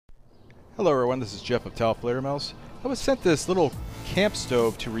Hello everyone, this is Jeff of TAOFLEDERMAUS. I was sent this little camp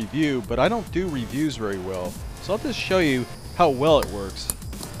stove to review, but I don't do reviews very well. So I'll just show you how well it works.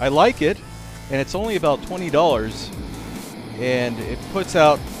 I like it, and it's only about $20, and it puts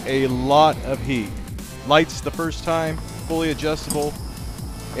out a lot of heat. Lights the first time, fully adjustable,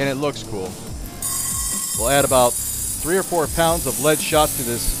 and it looks cool. We'll add about 3 or 4 pounds of lead shot to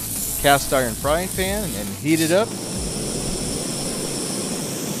this cast iron frying pan and heat it up.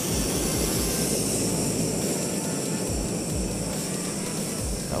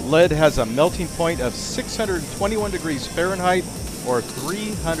 Lead has a melting point of 621 degrees Fahrenheit or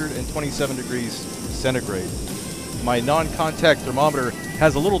 327 degrees centigrade. My non-contact thermometer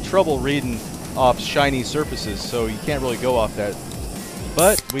has a little trouble reading off shiny surfaces, so you can't really go off that.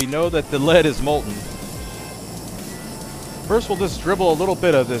 But we know that the lead is molten. First we'll just dribble a little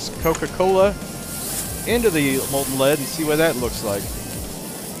bit of this Coca-Cola into the molten lead and see what that looks like.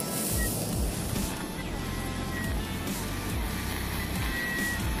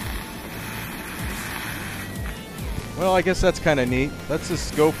 Well, I guess that's kind of neat. Let's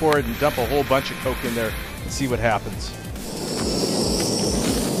just go for it and dump a whole bunch of Coke in there and see what happens.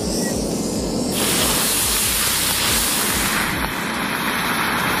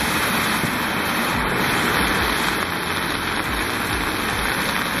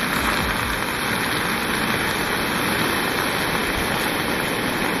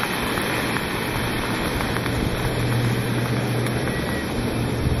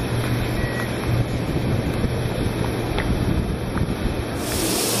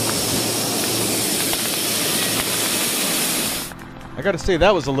 I gotta say,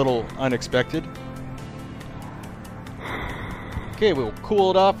 that was a little unexpected. Okay, we'll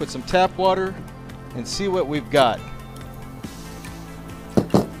cool it off with some tap water and see what we've got.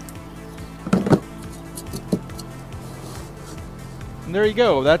 And there you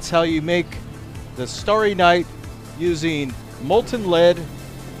go. That's how you make the Starry Night using molten lead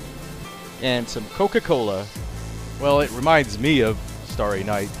and some Coca-Cola. Well, it reminds me of Starry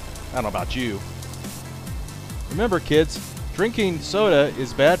Night. I don't know about you. Remember, kids, drinking soda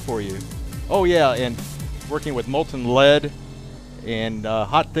is bad for you. Oh yeah, and working with molten lead and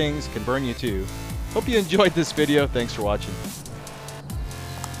hot things can burn you too. Hope you enjoyed this video. Thanks for watching.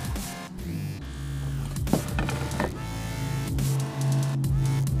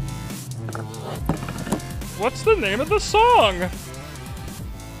 What's the name of the song?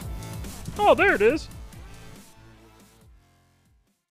 Oh, there it is.